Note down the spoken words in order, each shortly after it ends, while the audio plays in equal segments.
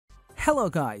Hello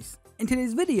guys, in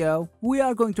today's video, we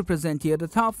are going to present you the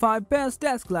top 5 best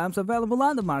desk lamps available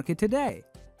on the market today.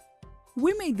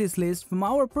 We made this list from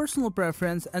our personal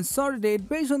preference and sorted it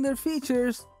based on their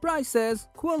features, prices,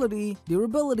 quality,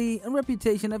 durability and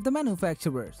reputation of the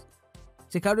manufacturers.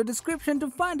 Check out the description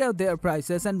to find out their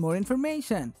prices and more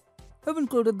information. I've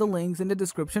included the links in the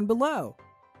description below.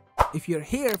 If you're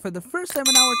here for the first time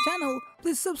on our channel,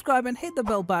 please subscribe and hit the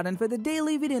bell button for the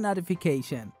daily video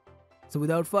notification. So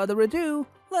without further ado,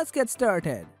 let's get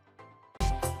started.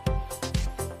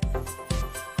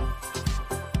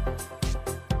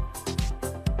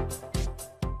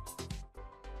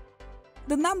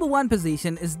 The number 1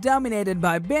 position is dominated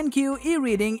by BenQ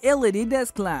eReading LED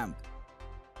Desk Lamp.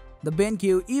 The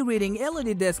BenQ eReading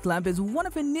LED Desk Lamp is one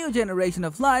of a new generation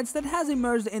of lights that has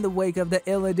emerged in the wake of the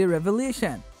LED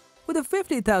revolution. With a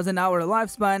 50,000-hour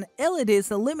lifespan,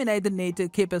 LEDs eliminate the need to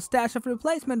keep a stash of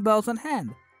replacement bulbs on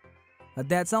hand. But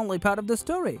that's only part of the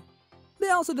story. They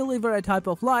also deliver a type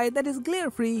of light that is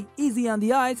glare-free, easy on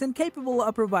the eyes and capable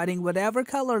of providing whatever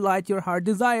color light your heart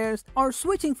desires, or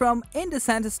switching from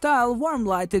incandescent style warm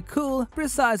light to cool,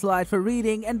 precise light for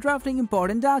reading and drafting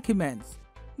important documents.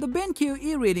 The BenQ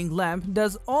eReading lamp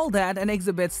does all that and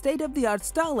exhibits state-of-the-art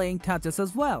styling touches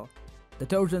as well. The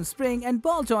torsion spring and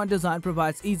ball joint design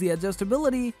provides easy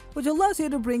adjustability, which allows you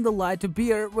to bring the light to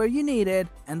bear where you need it,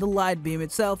 and the light beam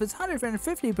itself is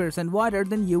 150% wider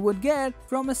than you would get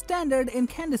from a standard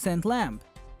incandescent lamp.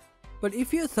 But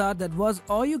if you thought that was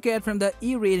all you get from the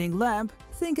eReading lamp,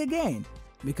 think again,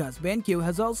 because BenQ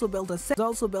has also built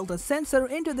a sensor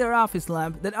into their office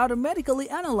lamp that automatically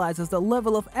analyzes the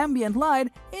level of ambient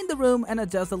light in the room and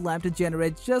adjusts the lamp to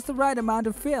generate just the right amount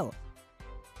of fill.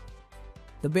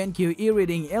 The BenQ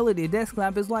eReading LED desk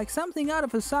lamp is like something out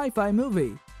of a sci-fi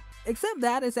movie. Except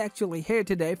that it's actually here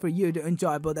today for you to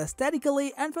enjoy both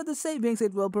aesthetically and for the savings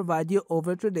it will provide you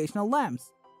over traditional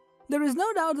lamps. There is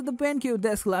no doubt that the BenQ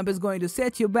desk lamp is going to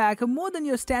set you back more than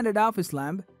your standard office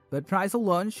lamp, but price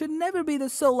alone should never be the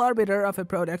sole arbiter of a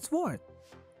product's worth.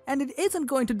 And it isn't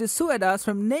going to dissuade us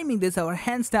from naming this our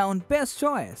hands-down best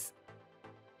choice.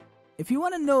 If you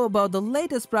want to know about the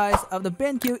latest price of the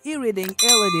BenQ eReading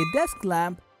LED desk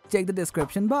lamp, check the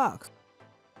description box.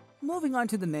 Moving on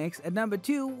to the next, at number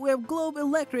 2, we have Globe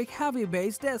Electric Heavy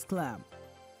Base Desk Lamp.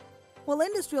 While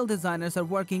industrial designers are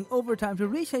working overtime to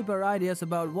reshape our ideas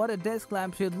about what a desk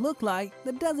lamp should look like,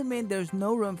 that doesn't mean there's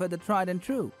no room for the tried and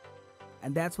true.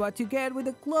 And that's what you get with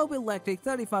the Globe Electric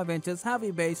 35 inches Heavy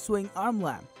Base Swing Arm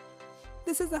Lamp.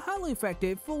 This is a highly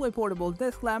effective, fully portable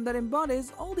desk lamp that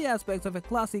embodies all the aspects of a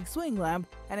classic swing lamp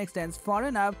and extends far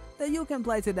enough that you can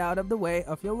place it out of the way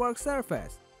of your work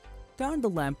surface. Turn the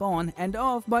lamp on and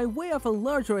off by way of a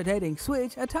large rotating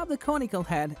switch atop the conical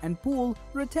head and pull,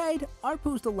 rotate, or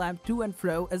push the lamp to and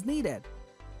fro as needed.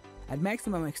 At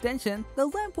maximum extension, the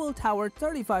lamp will tower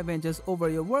 35 inches over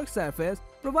your work surface,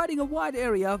 providing a wide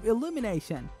area of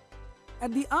illumination.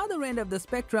 At the other end of the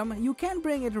spectrum, you can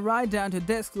bring it right down to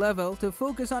desk level to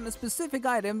focus on a specific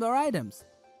item or items.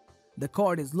 The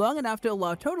cord is long enough to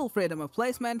allow total freedom of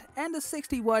placement, and the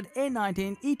 60-watt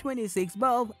A19 E26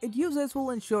 bulb it uses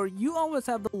will ensure you always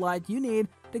have the light you need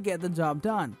to get the job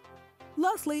done.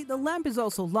 Lastly, the lamp is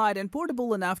also light and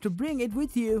portable enough to bring it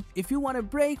with you if you want a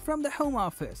break from the home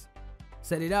office.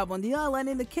 Set it up on the island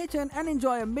in the kitchen and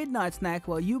enjoy a midnight snack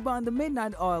while you burn the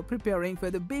midnight oil preparing for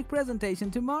the big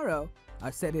presentation tomorrow.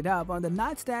 Or set it up on the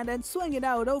nightstand and swing it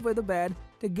out over the bed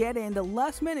to get in the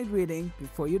last-minute reading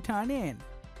before you turn in.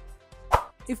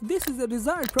 If this is a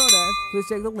desired product, please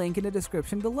check the link in the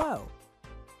description below.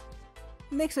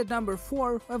 Next at number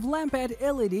 4, we have Lampat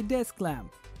LED Desk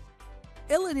Lamp.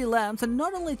 LED lamps are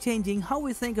not only changing how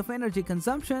we think of energy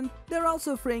consumption, they're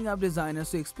also freeing up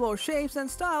designers to explore shapes and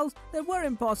styles that were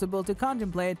impossible to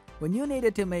contemplate when you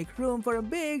needed to make room for a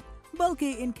big,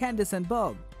 bulky incandescent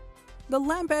bulb. The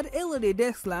Lampat LED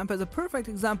desk lamp is a perfect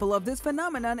example of this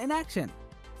phenomenon in action.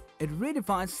 It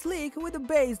redefines sleek with a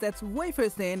base that's wafer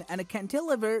thin and a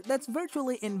cantilever that's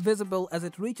virtually invisible as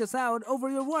it reaches out over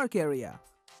your work area.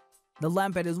 The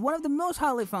Lampat is one of the most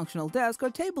highly functional desk or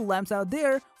table lamps out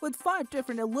there, with 5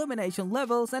 different illumination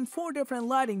levels and 4 different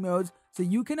lighting modes, so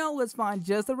you can always find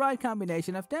just the right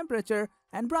combination of temperature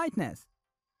and brightness.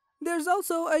 There's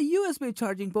also a USB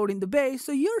charging port in the base,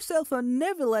 so your cell phone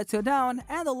never lets you down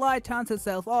and the light turns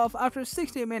itself off after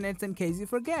 60 minutes in case you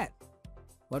forget.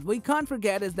 What we can't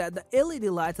forget is that the LED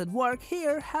lights at work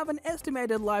here have an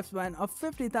estimated lifespan of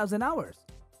 50,000 hours.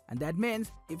 And that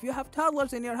means if you have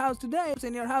toddlers in your house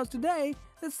today,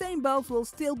 the same bulbs will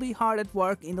still be hard at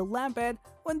work in the Lampat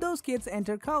when those kids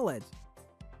enter college.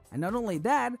 And not only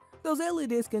that, those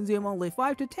LEDs consume only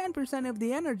 5 to 10% of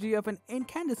the energy of an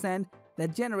incandescent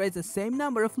that generates the same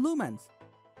number of lumens.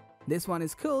 This one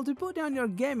is cool to put on your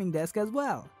gaming desk as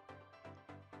well.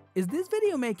 Is this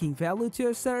video making value to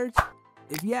your search?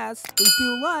 If yes, please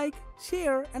do like,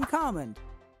 share and comment.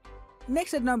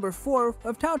 Next at number 4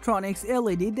 of Tautronics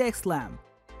LED Desk Lamp.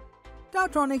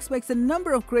 Tautronics makes a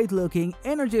number of great-looking,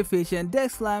 energy-efficient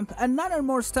desk lamps and none are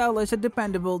more stylish and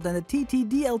dependable than the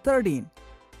TTDL13.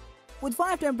 With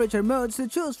 5 temperature modes to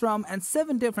choose from and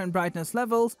 7 different brightness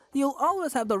levels, you'll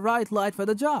always have the right light for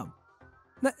the job.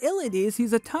 The LEDs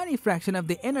use a tiny fraction of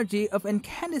the energy of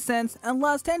incandescence and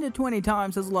last 10 to 20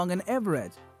 times as long on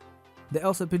average. They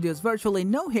also produce virtually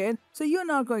no heat, so you're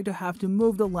not going to have to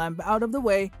move the lamp out of the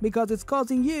way because it's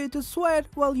causing you to sweat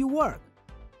while you work.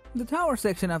 The tower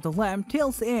section of the lamp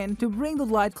tilts in to bring the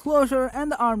light closer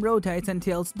and the arm rotates and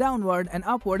tilts downward and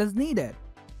upward as needed.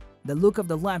 The look of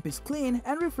the lamp is clean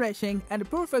and refreshing and a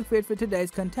perfect fit for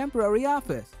today's contemporary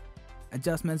office.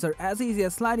 Adjustments are as easy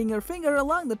as sliding your finger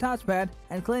along the touchpad,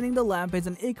 and cleaning the lamp is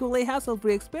an equally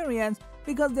hassle-free experience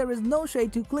because there is no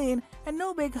shade to clean and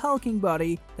no big hulking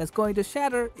body that's going to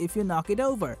shatter if you knock it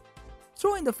over.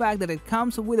 Throw in the fact that it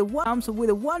comes with a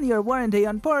 1-year warranty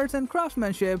on parts and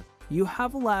craftsmanship, you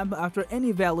have a lamp after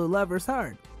any value lover's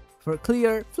heart. For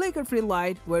clear, flicker-free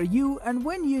light where you and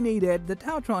when you need it, the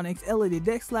Tautronics LED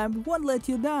desk lamp won't let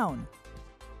you down.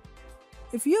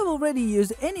 If you've already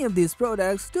used any of these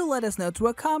products, do let us know through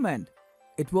a comment.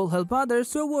 It will help others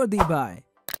to a worthy buy.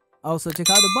 Also check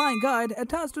out the buying guide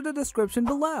attached to the description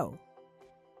below.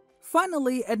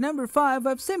 Finally, at number 5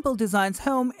 of Simple Designs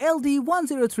Home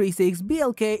LD1036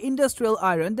 BLK Industrial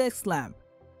Iron Desk Lamp.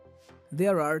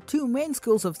 There are 2 main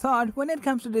schools of thought when it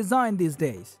comes to design these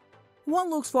days. One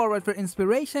looks forward for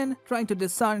inspiration, trying to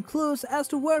discern clues as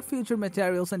to where future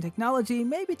materials and technology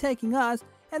may be taking us,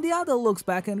 and the other looks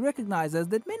back and recognizes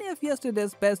that many of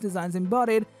yesterday's best designs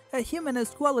embodied a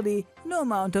humanist quality no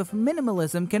amount of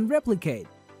minimalism can replicate.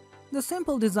 The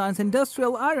Simple Designs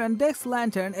Industrial Iron Desk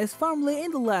Lantern is firmly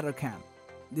in the latter camp.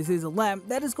 This is a lamp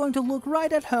that is going to look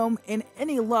right at home in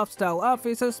any loft-style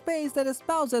office or space that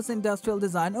espouses industrial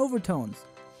design overtones.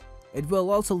 It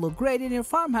will also look great in your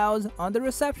farmhouse, on the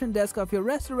reception desk of your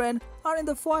restaurant, or in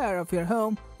the foyer of your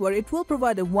home, where it will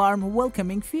provide a warm,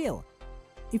 welcoming feel.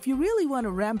 If you really want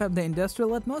to ramp up the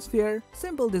industrial atmosphere,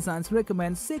 Simple Designs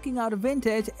recommends seeking out a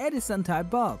vintage Edison-type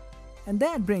bulb. And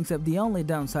that brings up the only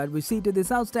downside we see to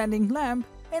this outstanding lamp: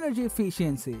 energy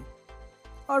efficiency.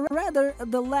 Or rather,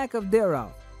 the lack of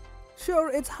thereof. Sure,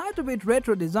 it's hard to beat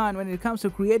retro design when it comes to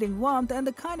creating warmth and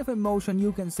the kind of emotion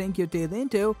you can sink your teeth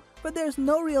into, but there's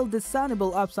no real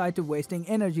discernible upside to wasting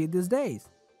energy these days.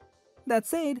 That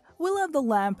said, we love the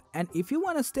lamp, and if you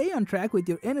want to stay on track with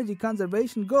your energy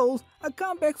conservation goals, a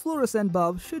compact fluorescent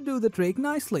bulb should do the trick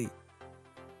nicely.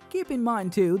 Keep in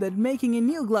mind too that making a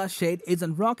new glass shade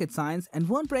isn't rocket science and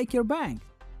won't break your bank,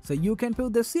 so you can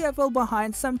put the CFL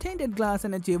behind some tinted glass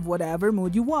and achieve whatever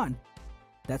mood you want.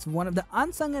 That's one of the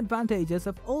unsung advantages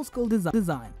of old school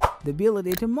design, the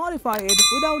ability to modify it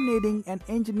without needing an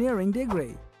engineering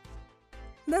degree.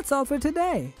 That's all for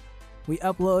today. We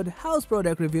upload house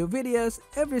product review videos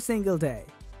every single day,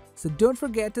 so don't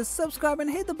forget to subscribe and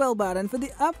hit the bell button for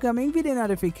the upcoming video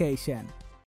notification.